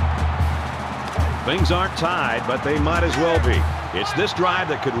 Things aren't tied, but they might as well be. It's this drive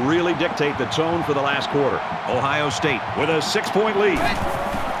that could really dictate the tone for the last quarter. Ohio State with a 6-point lead.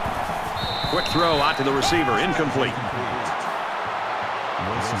 Quick throw out to the receiver, incomplete.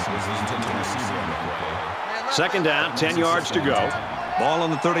 2nd down, 10 yards to go. Ball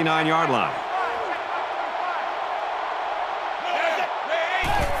on the 39-yard line.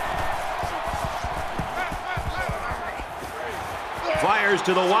 Fires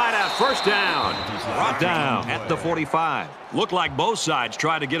to the wideout. First down. Brought down at the 45. Looked like both sides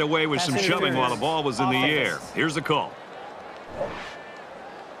tried to get away with some shoving while the ball was in the air. Here's the call.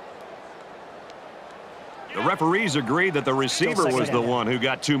 The referees agreed that the receiver was the one who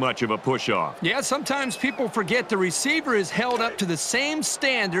got too much of a push-off. Yeah, sometimes people forget the receiver is held up to the same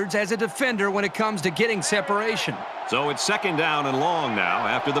standards as a defender when it comes to getting separation. So it's second down and long now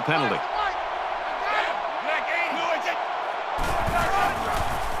after the penalty.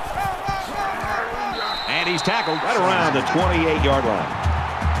 And he's tackled right around the 28-yard line.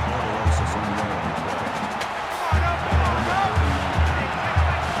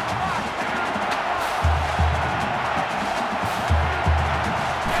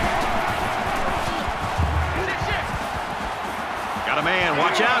 Got a man,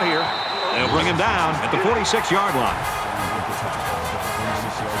 watch out here. They'll bring him down at the 46-yard line.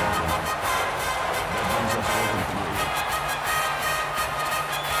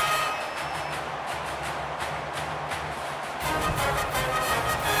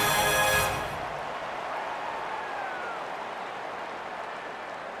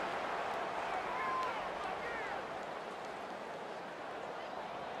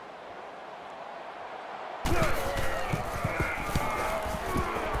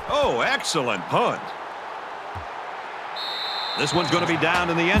 Oh, excellent punt. This one's going to be down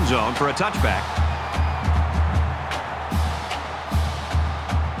in the end zone for a touchback.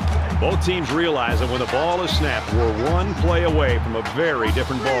 Both teams realize that when the ball is snapped, we're one play away from a very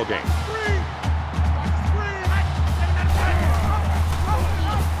different ball game.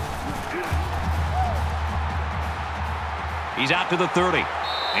 He's out to the 30,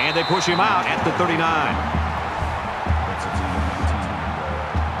 and they push him out at the 39.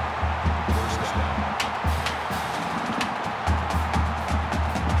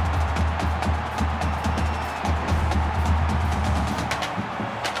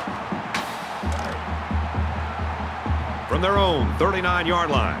 From their own 39-yard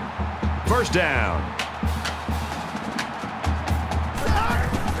line. First down.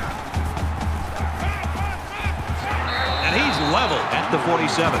 And he's level at the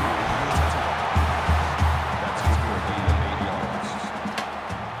 47.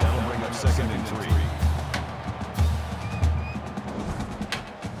 That'll bring up second and 3.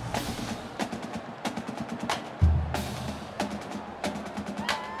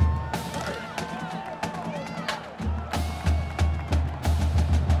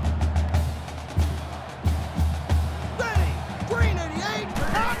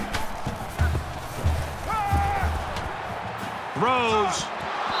 Throws.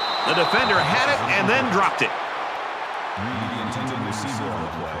 The defender had it and then dropped it.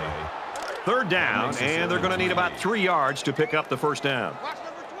 Third down, and they're going to need about 3 yards to pick up the first down. Watch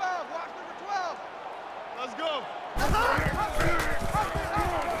number 12. Watch number 12. Let's go.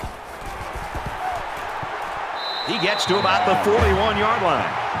 He gets to about the 41-yard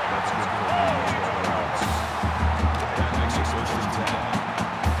line.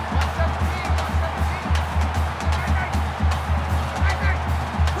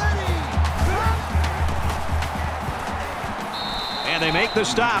 And they make the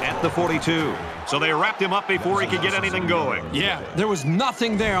stop at the 42. So they wrapped him up before he could get anything going. Yeah, there was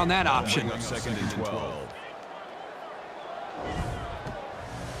nothing there on that option. Second and 12.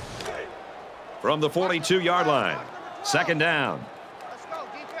 From the 42-yard line, second down. Let's go,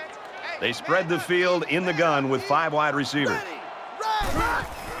 defense. Hey, They spread the field in the gun with 5 wide receivers.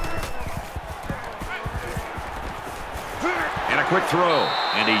 And a quick throw.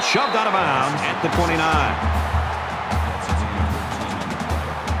 And he's shoved out of bounds at the 29.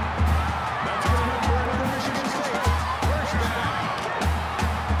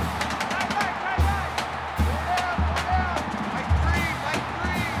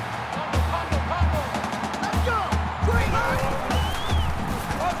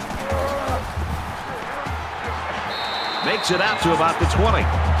 Makes it out to about the 20.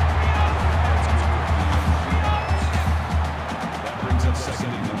 That brings up second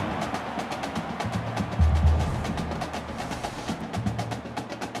and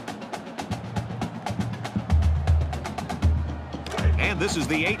 1. And this is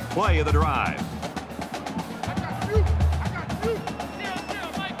the 8th play of the drive.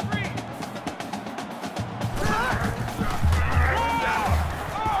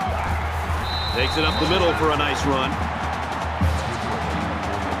 Takes it up the middle for a nice run.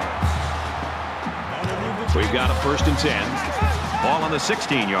 We've got a first and 10. Ball on the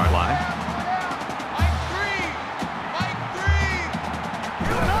 16-yard line.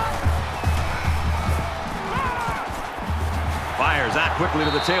 Fires out quickly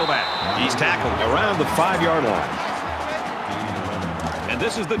to the tailback. He's tackled around the 5-yard line.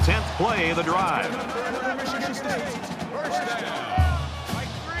 this is the 10th play of the drive.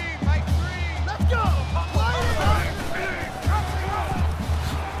 Let's go.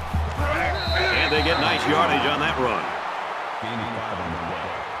 And they get nice yardage on that run. Gaining 5 on the way.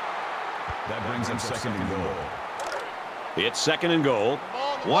 That brings him second and goal. It's second and goal.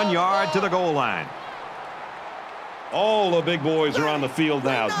 1 yard to the goal line. All the big boys are on the field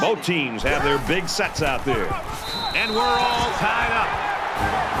now. Both teams have their big sets out there. And we're all tied up.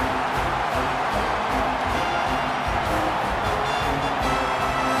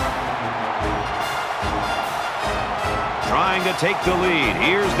 Trying to take the lead.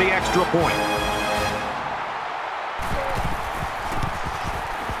 Here's the extra point.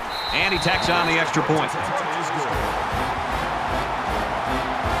 And he tacks on the extra point.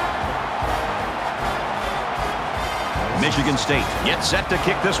 Michigan State gets set to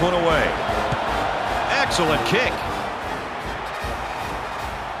kick this one away. Excellent kick.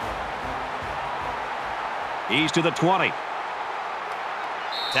 He's to the 20.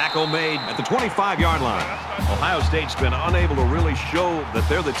 Tackle made at the 25-yard line. Ohio State's been unable to really show that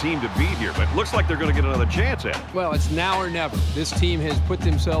they're the team to beat here, but it looks like they're going to get another chance at it. Well, it's now or never. This team has put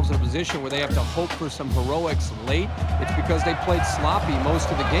themselves in a position where they have to hope for some heroics late. It's because they played sloppy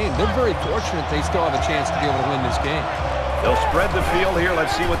most of the game. They're very fortunate they still have a chance to be able to win this game. They'll spread the field here.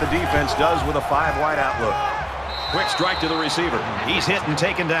 Let's see what the defense does with a 5-wide outlook. Quick strike to the receiver. He's hit and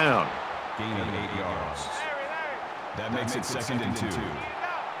taken down. Gain of 8 yards. That makes it second and 2.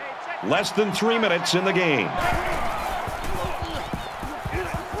 Less than 3 minutes in the game.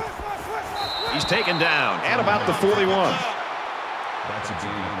 He's taken down at about the 41. That's a gain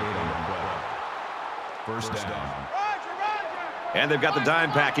of 8 on the way. First down. And they've got the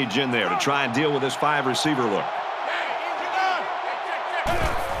dime package in there to try and deal with this 5-receiver look.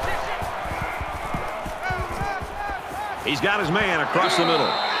 He's got his man across the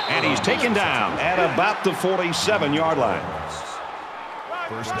middle. And he's taken down at about the 47-yard line.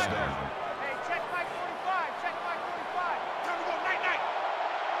 First down.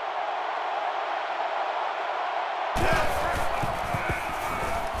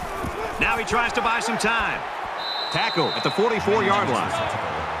 Now he tries to buy some time. Tackle at the 44-yard line.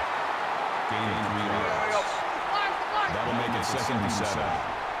 Gaining 3 yards. That'll make it second and 7.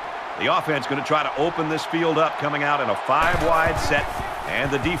 The offense going to try to open this field up, coming out in a 5-wide set.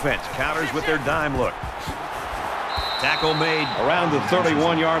 And the defense counters with their dime look. Tackle made around the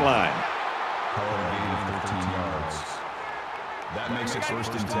 31-yard line. Call a gain of 13 yards. That makes it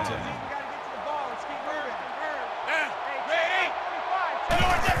first and 10.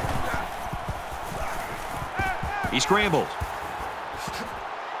 He scrambles.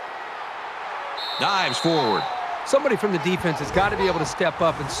 Dives forward. Somebody from the defense has got to be able to step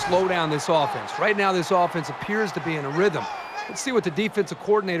up and slow down this offense. Right now, this offense appears to be in a rhythm. Let's see what the defensive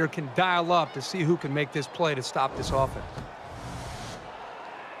coordinator can dial up to see who can make this play to stop this offense.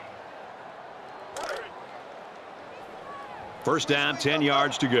 First down, 10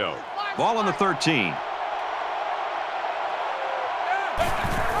 yards to go. Ball on the 13.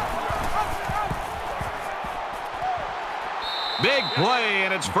 Big play,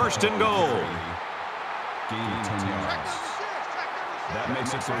 and it's first and goal. Gaining 10 yards. That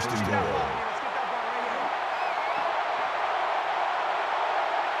makes it first and goal.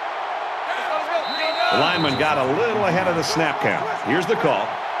 The lineman got a little ahead of the snap count. Here's the call.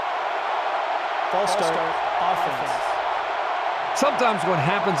 False start, offense. Sometimes what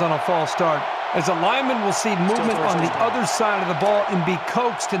happens on a false start is a lineman will see movement on the other side of the ball and be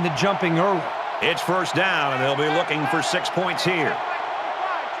coaxed into jumping early. It's first down, and they'll be looking for 6 points here.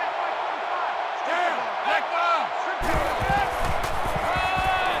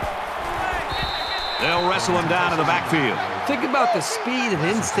 They'll wrestle him down in the backfield. Think about the speed and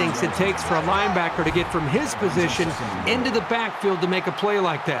instincts it takes for a linebacker to get from his position into the backfield to make a play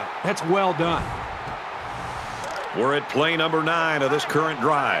like that. That's well done. We're at play number 9 of this current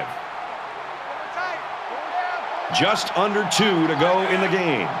drive. Just under 2 to go in the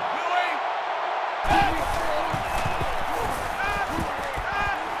game.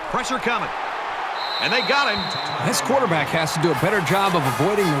 Pressure coming. And they got him. This quarterback has to do a better job of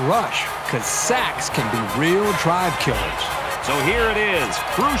avoiding the rush because sacks can be real drive killers. So here it is.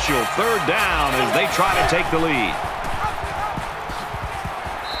 Crucial third down as they try to take the lead.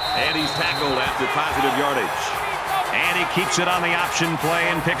 And he's tackled after positive yardage. And he keeps it on the option play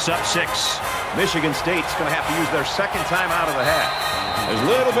and picks up 6. Michigan State's going to have to use their second time out of the half. There's a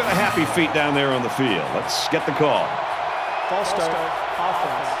little bit of happy feet down there on the field. Let's get the call. False start,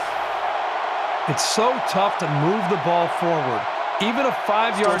 offense. It's so tough to move the ball forward. Even a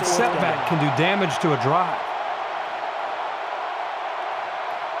 5-yard setback can do damage to a drive.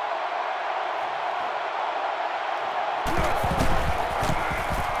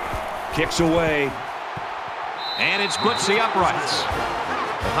 Kicks away. And it splits the uprights.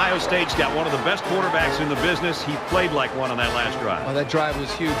 Ohio State's got one of the best quarterbacks in the business. He played like one on that last drive. Well, that drive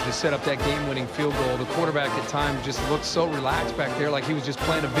was huge to set up that game-winning field goal. The quarterback at times just looked so relaxed back there, like he was just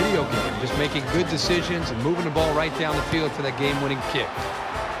playing a video game, just making good decisions and moving the ball right down the field for that game-winning kick.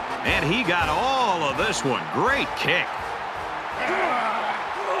 And he got all of this one. Great kick.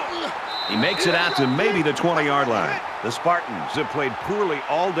 He makes it out to maybe the 20-yard line. The Spartans have played poorly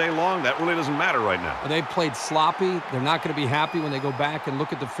all day long. That really doesn't matter right now. Well, they played sloppy. They're not going to be happy when they go back and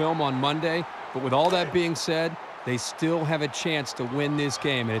look at the film on Monday. But with all that being said, they still have a chance to win this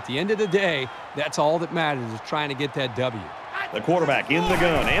game. And at the end of the day, that's all that matters, is trying to get that W. The quarterback in the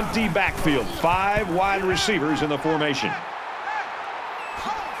gun. Empty backfield. 5 wide receivers in the formation.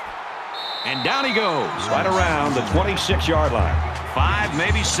 And down he goes, right around the 26-yard line. 5,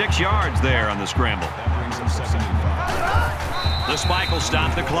 maybe 6 yards there on the scramble. The spike will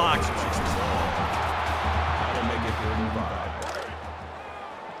stop the clock.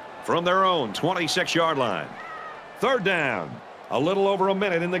 From their own 26-yard line. 3rd down. A little over a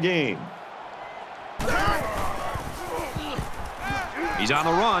minute in the game. He's on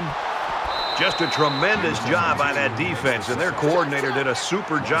the run. Just a tremendous job by that defense, and their coordinator did a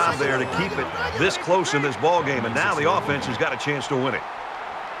super job there to keep it this close in this ball game, and now the offense has got a chance to win it.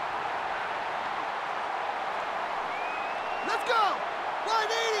 Let's go! Wide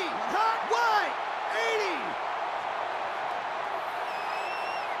 80! Wide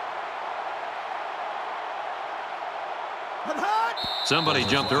 80! Somebody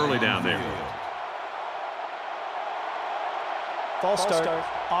jumped early down there. False start.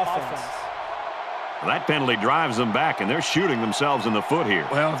 Offense. That penalty drives them back, and they're shooting themselves in the foot here.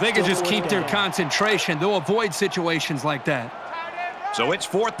 Well, if they could just keep their concentration, they'll avoid situations like that. So it's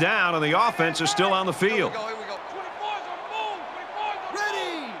 4th down, and the offense is still on the field.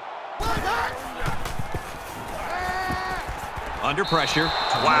 Ready! Under pressure.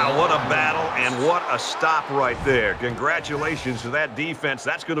 Wow, what a battle, and what a stop right there. Congratulations to that defense.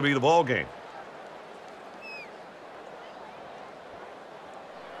 That's going to be the ball game.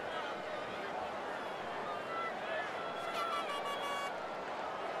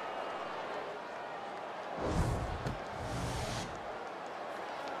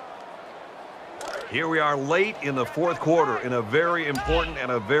 Here we are late in the 4th quarter in a very important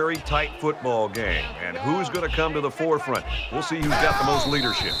and a very tight football game. And who's going to come to the forefront? We'll see who's got the most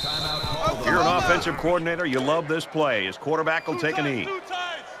leadership. If you're an offensive coordinator, you love this play. His quarterback will take a knee.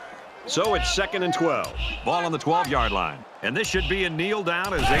 So it's 2nd and 12. Ball on the 12-yard line. And this should be a kneel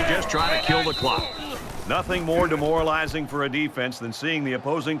down as they just try to kill the clock. Nothing more demoralizing for a defense than seeing the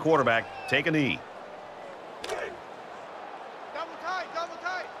opposing quarterback take a knee.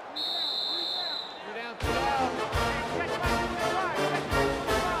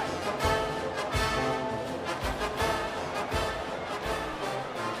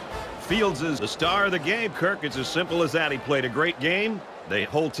 Fields is the star of the game, Kirk. It's as simple as that. He played a great game. The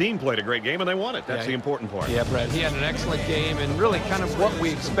whole team played a great game, and they won it. That's the important part. Yeah, Brett, he had an excellent game, and really kind of what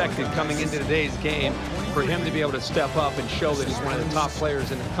we expected coming into today's game, for him to be able to step up and show that he's one of the top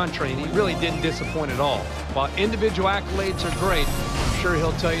players in the country, and he really didn't disappoint at all. While individual accolades are great, I'm sure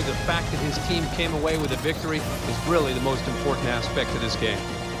he'll tell you the fact that his team came away with a victory is really the most important aspect of this game.